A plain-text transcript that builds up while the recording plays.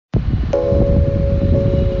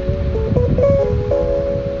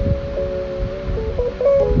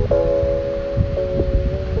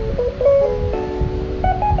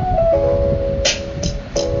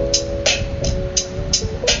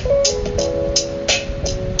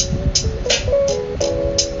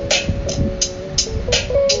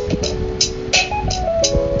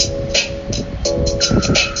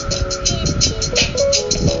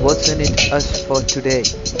for today.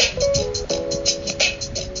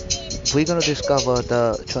 We're going to discover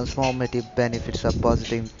the transformative benefits of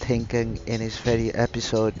positive thinking in this very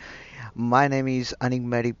episode. My name is Anik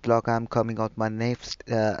Mary Block. I'm coming out my next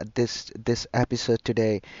this episode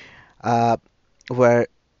today, uh, where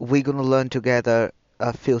we're going to learn together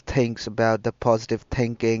a few things about the positive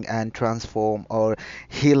thinking and transform or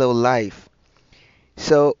heal our life.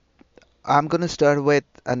 So I'm going to start with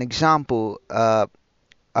an example.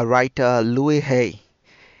 A writer, Louis Hay,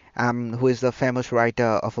 who is the famous writer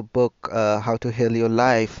of a book, How to Heal Your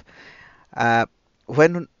Life. Uh,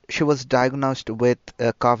 when she was diagnosed with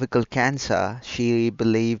cervical cancer, she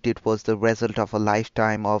believed it was the result of a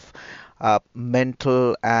lifetime of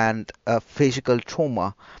mental and physical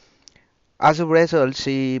trauma. As a result,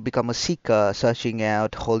 she became a seeker, searching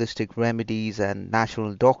out holistic remedies and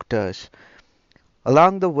natural doctors.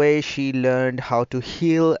 Along the way, she learned how to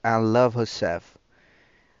heal and love herself.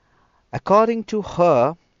 According to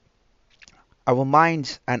her, our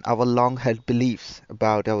minds and our long held beliefs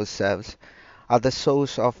about ourselves are the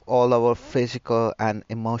source of all our physical and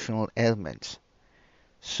emotional ailments.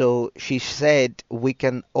 So she said we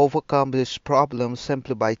can overcome this problem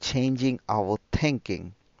simply by changing our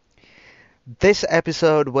thinking. This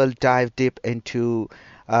episode will dive deep into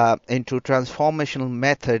transformational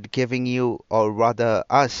method, giving you, or rather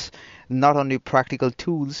us, not only practical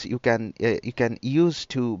tools you can use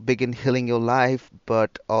to begin healing your life,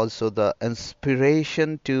 but also the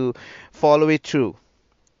inspiration to follow it through.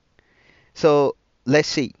 So let's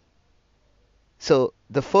see. So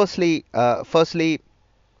the firstly, I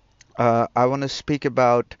want to speak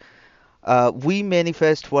about we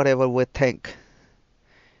manifest whatever we think.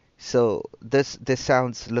 So this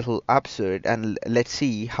sounds a little absurd, and let's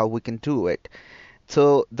see how we can do it.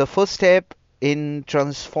 So the first step in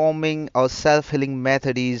transforming our self-healing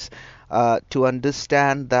method is to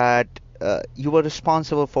understand that you are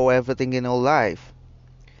responsible for everything in your life.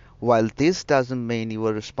 While this doesn't mean you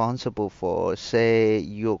are responsible for, say,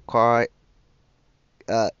 your car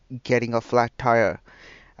uh, getting a flat tire,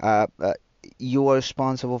 uh, uh, you are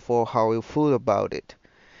responsible for how you feel about it.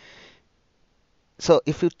 So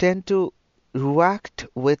if you tend to react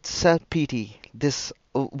with self-pity, this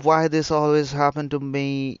why this always happened to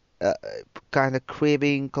me, kind of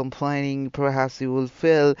craving, complaining, perhaps you will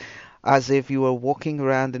feel as if you were walking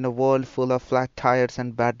around in a world full of flat tires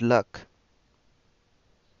and bad luck.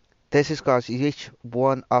 This is because each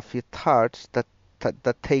one of your thoughts,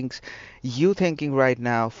 the things you thinking right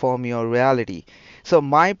now, form your reality. So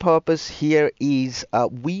my purpose here is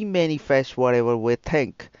we manifest whatever we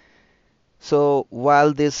think. So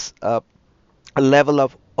while this level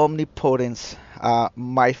of omnipotence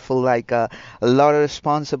might feel like a lot of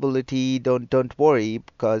responsibility, don't worry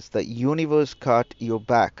because the universe got your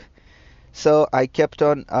back. So I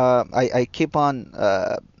keep on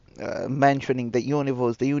mentioning the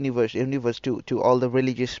universe to all the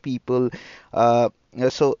religious people.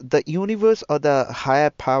 So the universe or the higher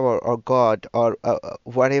power or God or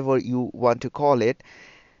whatever you want to call it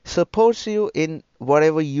supports you in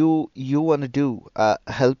whatever you want to do,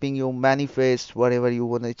 helping you manifest whatever you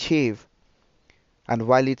want to achieve. And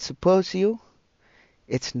while it supports you,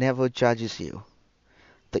 it never judges you.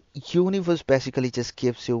 The universe basically just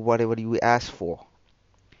gives you whatever you ask for.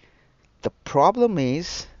 The problem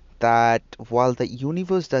is that while the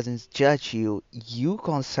universe doesn't judge you, you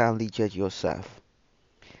constantly judge yourself.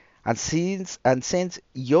 And since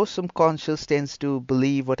your subconscious tends to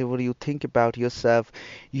believe whatever you think about yourself,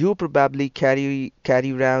 you probably carry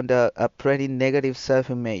around a pretty negative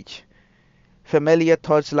self-image. Familiar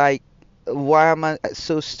thoughts like, why am I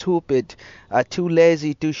so stupid, too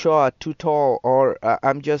lazy, too short, too tall, or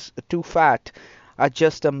I'm just too fat, are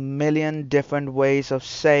just a million different ways of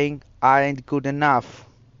saying I ain't good enough.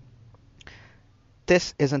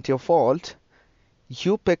 This isn't your fault.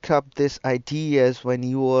 You pick up these ideas when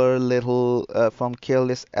you were little, from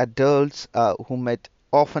careless adults who made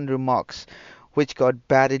often remarks which got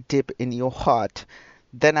buried deep in your heart.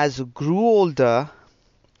 Then, as you grew older,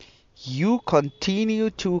 you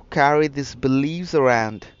continue to carry these beliefs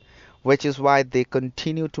around, which is why they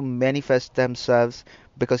continue to manifest themselves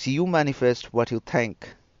because you manifest what you think.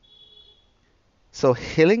 So,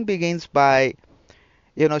 healing begins by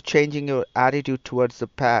changing your attitude towards the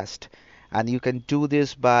past, and you can do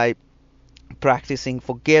this by practicing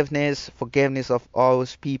forgiveness of all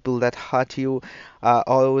those people that hurt you,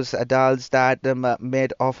 all those adults that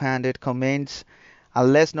made offhanded comments.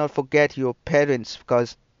 And let's not forget your parents,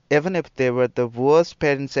 because even if they were the worst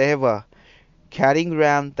parents ever, carrying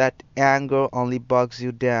around that anger only bogs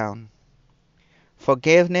you down.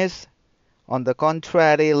 Forgiveness, on the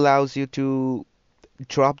contrary, allows you to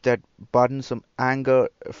drop that burdensome anger,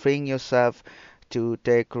 freeing yourself to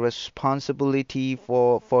take responsibility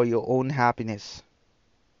for your own happiness.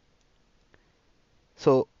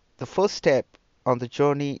 So, the first step on the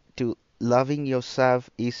journey to loving yourself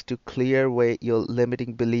is to clear away your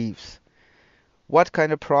limiting beliefs. What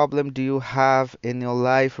kind of problem do you have in your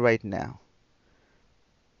life right now?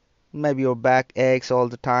 Maybe your back aches all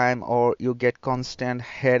the time, or you get constant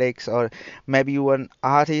headaches, or maybe you're an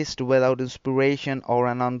artist without inspiration, or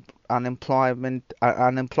an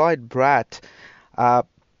unemployed brat, uh,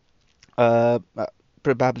 uh, uh,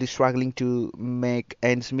 probably struggling to make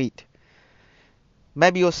ends meet.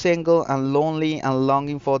 Maybe you're single and lonely and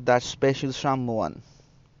longing for that special someone.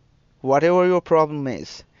 Whatever your problem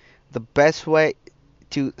is, the best way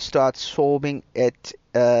to start solving it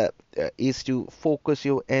is to focus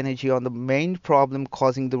your energy on the main problem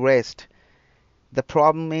causing the rest. The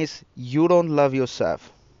problem is you don't love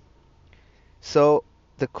yourself. So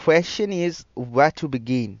the question is where to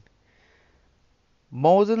begin.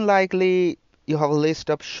 More than likely, you have a list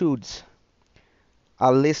of shoulds,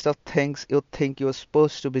 a list of things you think you're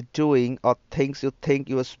supposed to be doing or things you think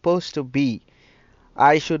you're supposed to be.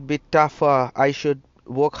 I should be tougher. I should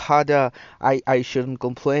work harder. I shouldn't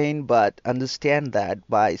complain, but understand that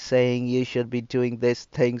by saying you should be doing these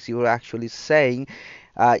things, you're actually saying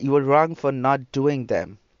you are wrong for not doing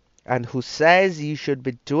them. And who says you should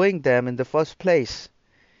be doing them in the first place?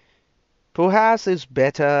 Perhaps it's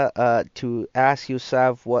better to ask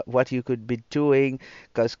yourself what you could be doing,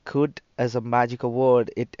 because could as a magical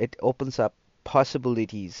word, it opens up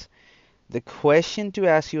possibilities. The question to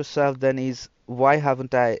ask yourself then is, why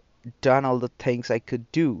haven't I done all the things I could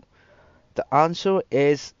do? The answer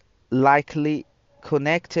is likely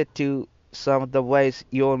connected to some of the ways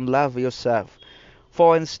you don't love yourself.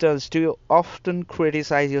 For instance, do you often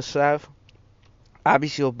criticize yourself,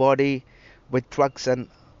 abuse your body with drugs and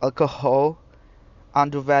alcohol,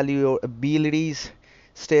 undervalue your abilities,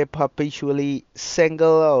 stay perpetually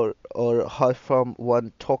single, or hop from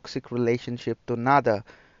one toxic relationship to another?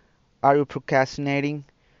 Are you procrastinating?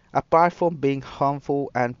 Apart from being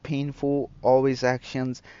harmful and painful, all these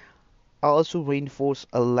actions also reinforce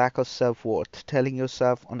a lack of self worth, telling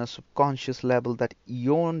yourself on a subconscious level that you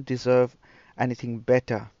don't deserve anything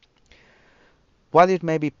better. While it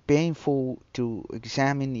may be painful to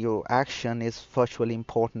examine your action is virtually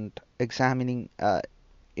important. Examining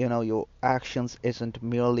your actions isn't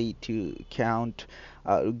merely to count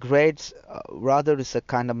grades, rather it's a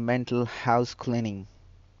kind of mental house cleaning.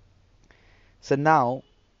 So now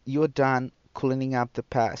you're done cleaning up the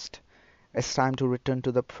past. It's time to return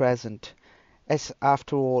to the present. It's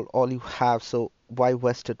after all you have. So why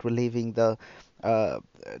waste it uh,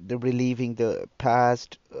 relieving the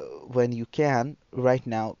past when you can right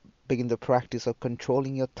now begin the practice of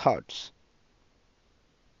controlling your thoughts?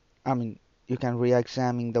 I mean, you can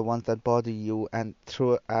re-examine the ones that bother you and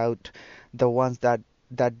throw out the ones that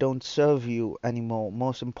don't serve you anymore.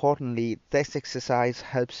 Most importantly, this exercise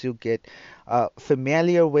helps you get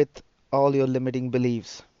familiar with all your limiting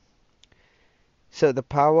beliefs. So the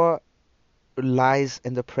power lies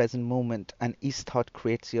in the present moment, and each thought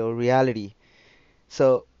creates your reality.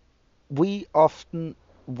 So we often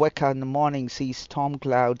wake up in the morning, see storm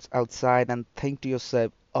clouds outside, and think to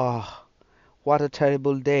yourself, "Oh, what a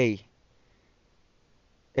terrible day."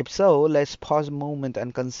 If so, let's pause a moment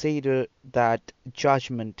and consider that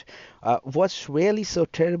judgment. What's really so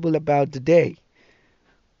terrible about the day?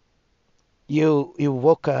 You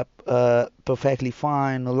woke up perfectly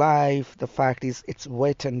fine, alive. The fact is, it's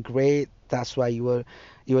wet and gray. That's why you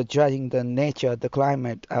were judging the nature, the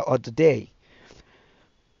climate, or the day.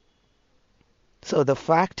 So the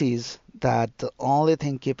fact is that the only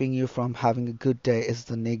thing keeping you from having a good day is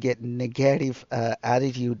the negative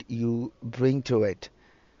attitude you bring to it.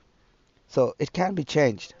 So it can be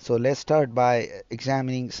changed. So let's start by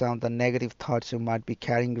examining some of the negative thoughts you might be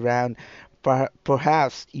carrying around.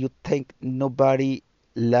 Perhaps you think nobody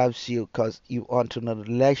loves you because you want in a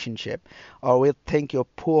relationship, or you think your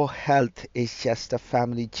poor health is just a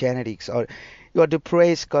family genetics, or you're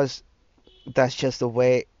depressed because that's just the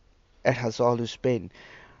way it has always been.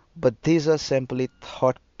 But these are simply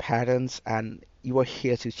thought patterns, and you are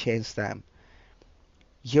here to change them.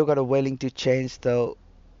 You got to willing to change the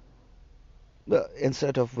well,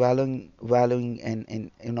 instead of valuing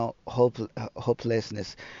in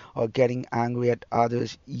hopelessness or getting angry at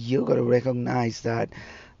others, you gotta recognize that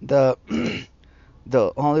the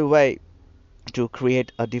the only way to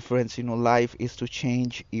create a difference in your life is to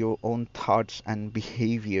change your own thoughts and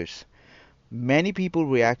behaviors. Many people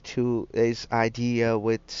react to this idea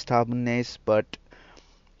with stubbornness, but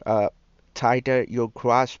uh, tighter your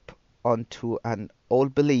grasp, onto an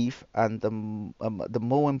old belief, and the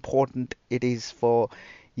more important it is for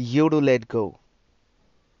you to let go.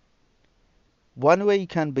 One way you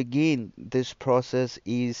can begin this process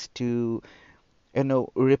is to,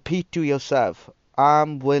 repeat to yourself,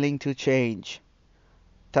 I'm willing to change.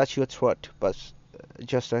 Touch your throat, but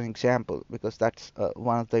just an example, because that's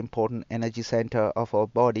one of the important energy center of our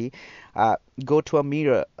body. Uh, Go to a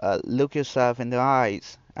mirror, look yourself in the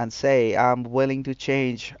eyes, and say, "I'm willing to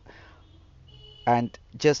change." And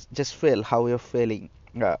just feel how you're feeling.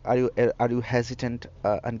 Are you hesitant,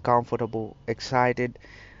 uncomfortable, excited,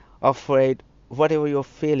 afraid? Whatever you're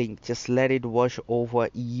feeling, just let it wash over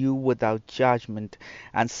you without judgment,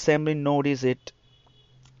 and simply notice it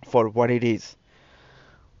for what it is.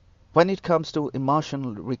 When it comes to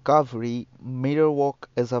emotional recovery, mirror work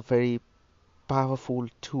is a very powerful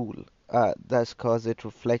tool. That's because it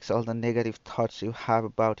reflects all the negative thoughts you have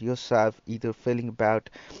about yourself, either feeling about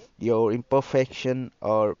your imperfection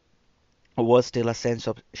or worse still, a sense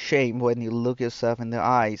of shame when you look yourself in the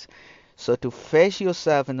eyes. So to face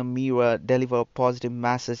yourself in the mirror, deliver a positive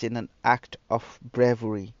message in an act of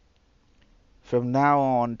bravery. From now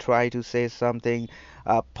on, try to say something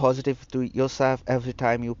positive to yourself every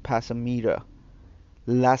time you pass a mirror.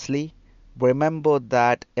 Lastly, remember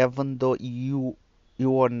that even though you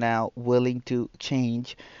are now willing to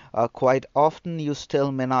change, quite often you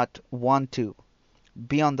still may not want to.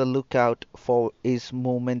 Be on the lookout for his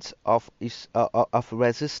moments of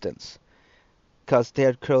resistance, because they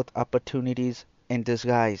are growth opportunities in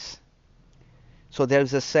disguise. So there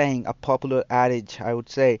is a saying, a popular adage, I would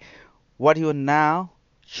say, what you are now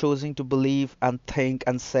choosing to believe and think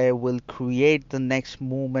and say will create the next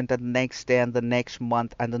moment and the next day and the next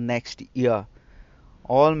month and the next year.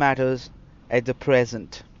 All matters at the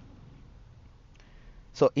present.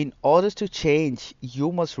 So, in order to change,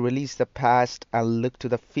 you must release the past and look to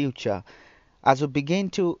the future. As we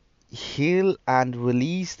begin to heal and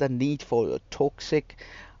release the need for toxic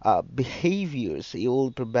behaviors,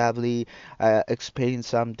 you'll probably experience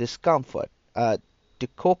some discomfort. To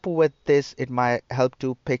cope with this, it might help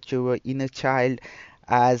to picture your inner child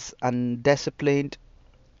as undisciplined,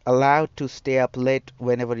 allowed to stay up late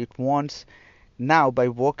whenever it wants. Now, by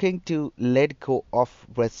working to let go of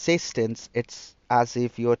resistance, it's as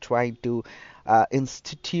if you're trying to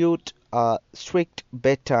institute a strict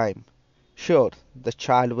bedtime. Sure, the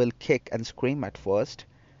child will kick and scream at first.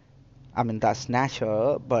 I mean, that's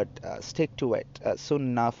natural, but stick to it. Soon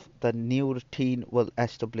enough, the new routine will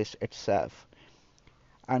establish itself.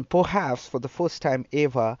 And perhaps for the first time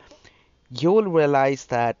ever, you'll realize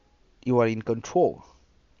that you are in control.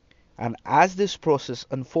 And as this process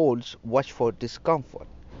unfolds, watch for discomfort.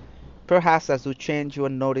 Perhaps as you change, you are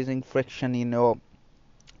noticing friction in your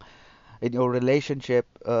relationship,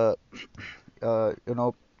 uh, you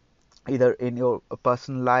know, either in your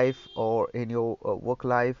personal life or in your work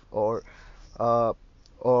life, uh,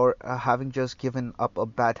 or having just given up a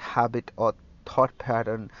bad habit or thought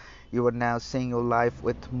pattern. You are now seeing your life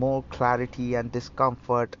with more clarity and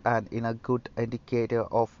discomfort, and in a good indicator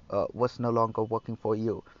of what's no longer working for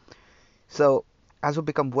you. So, as you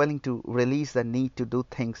become willing to release the need to do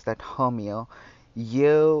things that harm you,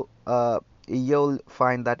 you you'll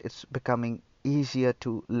find that it's becoming easier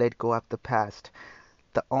to let go of the past.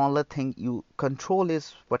 The only thing you control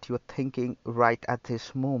is what you're thinking right at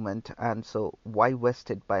this moment, and so why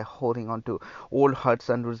waste it by holding on to old hurts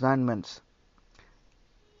and resentments?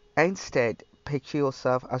 Instead, picture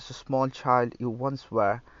yourself as the small child you once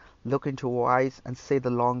were. Look into your eyes and see the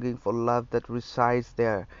longing for love that resides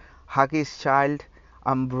there. Hug his child,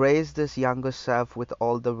 embrace this younger self with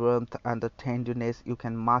all the warmth and the tenderness you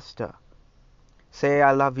can master. Say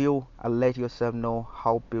I love you and let yourself know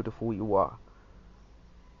how beautiful you are.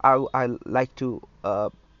 I like to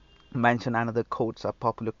mention another quotes,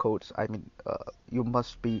 popular quotes. I mean, you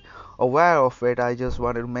must be aware of it. I just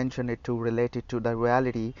wanted to mention it to relate it to the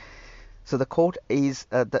reality. So the quote is,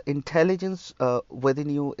 the intelligence within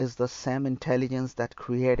you is the same intelligence that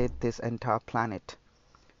created this entire planet.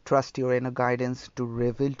 Trust your inner guidance to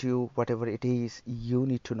reveal to you whatever it is you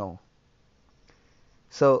need to know.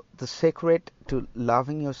 So the secret to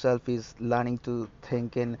loving yourself is learning to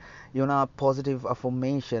think in, positive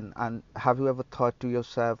affirmation. And have you ever thought to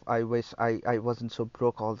yourself, I wish I wasn't so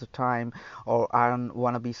broke all the time, or I don't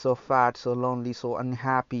want to be so fat, so lonely, so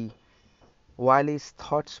unhappy? While these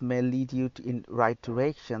thoughts may lead you in right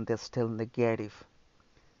direction, they're still negative.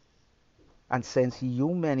 And since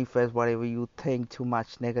you manifest whatever you think, too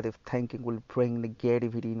much negative thinking will bring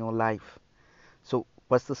negativity in your life. So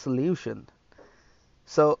what's the solution?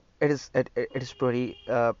 So it is pretty.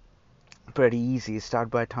 Pretty easy. Start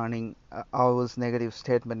by turning ours negative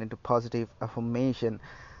statement into positive affirmation.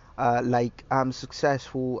 Like, I'm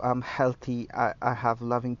successful, I'm healthy, I have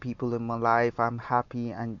loving people in my life, I'm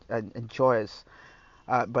happy and joyous.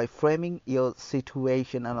 By framing your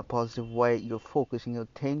situation in a positive way, you're focusing your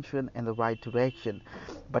attention in the right direction.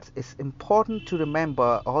 But it's important to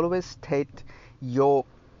remember, always state your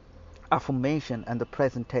affirmation and the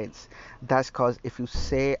present tense. That's because if you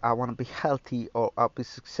say, I want to be healthy or I'll be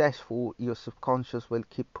successful, your subconscious will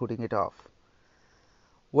keep putting it off.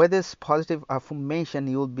 With this positive affirmation,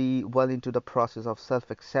 you'll be well into the process of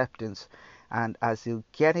self acceptance. And as you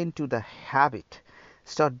get into the habit,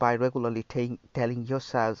 start by regularly telling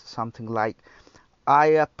yourself something like, I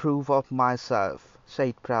approve of myself. Say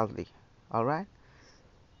it proudly. Alright?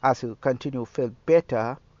 As you continue to feel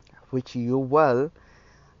better, which you will,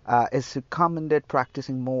 is recommended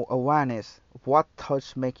practicing more awareness. What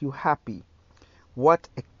thoughts make you happy? What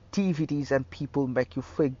activities and people make you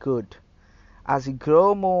feel good? As you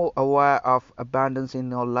grow more aware of abundance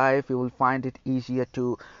in your life, you will find it easier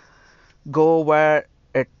to go where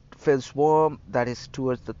it feels warm, that is,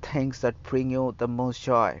 towards the things that bring you the most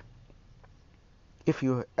joy. If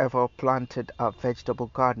you ever planted a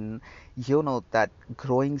vegetable garden, you know that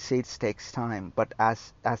growing seeds takes time, but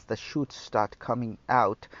as the shoots start coming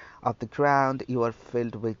out of the ground, you are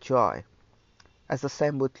filled with joy. As the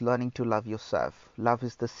same with learning to love yourself. Love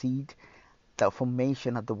is the seed, the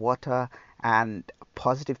formation of the water, and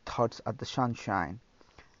positive thoughts are the sunshine.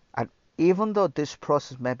 And even though this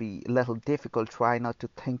process may be a little difficult, try not to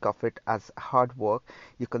think of it as hard work.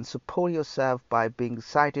 You can support yourself by being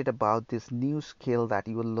excited about this new skill that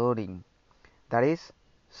you are learning. That is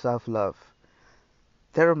self love.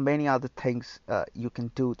 There are many other things you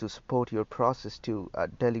can do to support your process to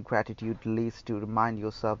daily gratitude list to remind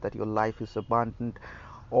yourself that your life is abundant,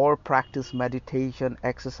 or practice meditation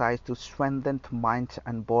exercise to strengthen the mind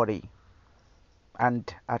and body.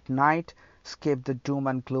 And at night, skip the doom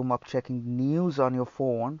and gloom of checking news on your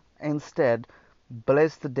phone. Instead,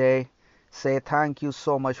 bless the day, say thank you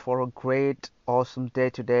so much for a great, awesome day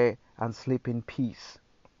today, and sleep in peace.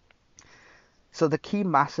 So, the key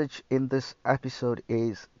message in this episode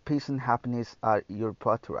is peace and happiness are your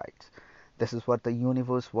birthrights. This is what the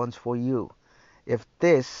universe wants for you. If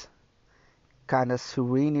this kind of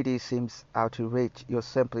serenity seems out of reach, you're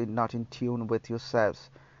simply not in tune with yourselves.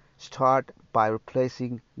 Start by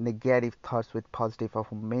replacing negative thoughts with positive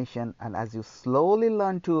affirmation, and as you slowly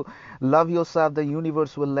learn to love yourself, the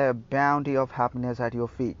universe will lay a bounty of happiness at your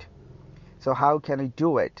feet. So, how can you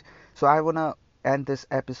do it? So, I want to end this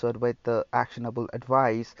episode with the actionable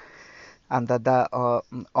advice, and that the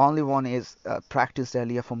only one is practice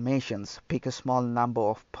daily affirmations. Pick a small number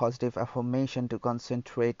of positive affirmation to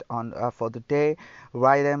concentrate on for the day.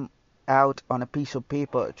 Write them out on a piece of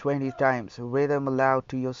paper 20 times. Read them aloud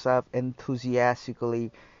to yourself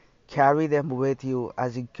enthusiastically. Carry them with you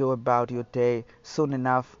as you go about your day. Soon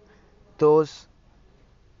enough, those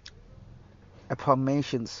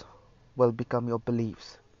affirmations will become your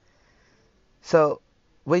beliefs. So,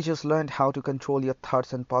 we just learned how to control your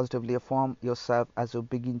thoughts and positively affirm yourself as you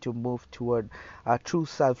begin to move toward true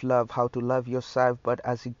self love, how to love yourself. But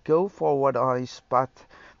as you go forward on this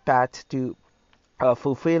path to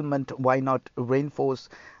fulfillment, why not reinforce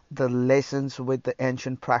the lessons with the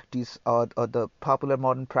ancient practice, or the popular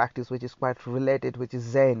modern practice, which is quite related, which is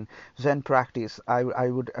Zen practice. I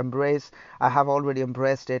would embrace, I have already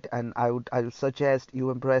embraced it, and I would suggest you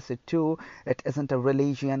embrace it too. It isn't a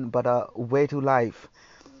religion but a way to life.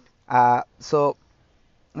 So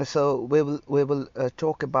we will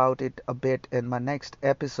talk about it a bit in my next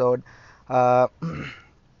episode. uh,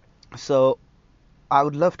 so I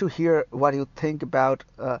would love to hear what you think about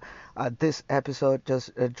this episode.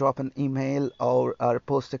 Just drop an email, or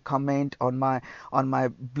post a comment on my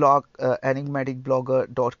blog,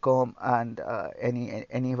 enigmaticblogger.com, and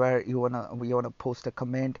anywhere you wanna post a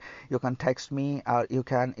comment. You can text me, or you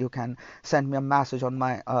can send me a message on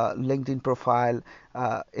my LinkedIn profile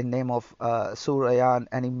in name of Surayan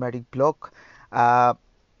Enigmatic Blog. Uh,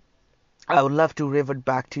 I would love to revert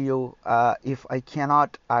back to you. If I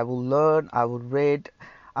cannot, I will learn, I will read,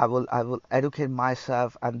 I will educate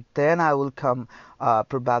myself, and then I will come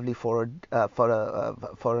probably for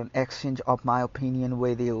an exchange of my opinion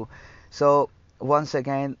with you. So once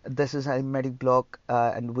again, this is a medic blog,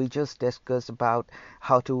 and we just discussed about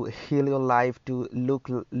how to heal your life, to look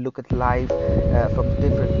at life from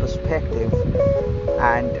different perspective,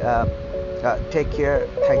 and take care.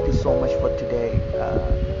 Thank you so much for today.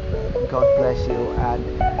 God bless you, and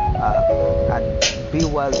be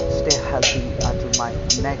well, stay healthy until my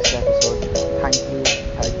next episode. Thank you,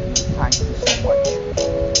 thank you, thank you so much.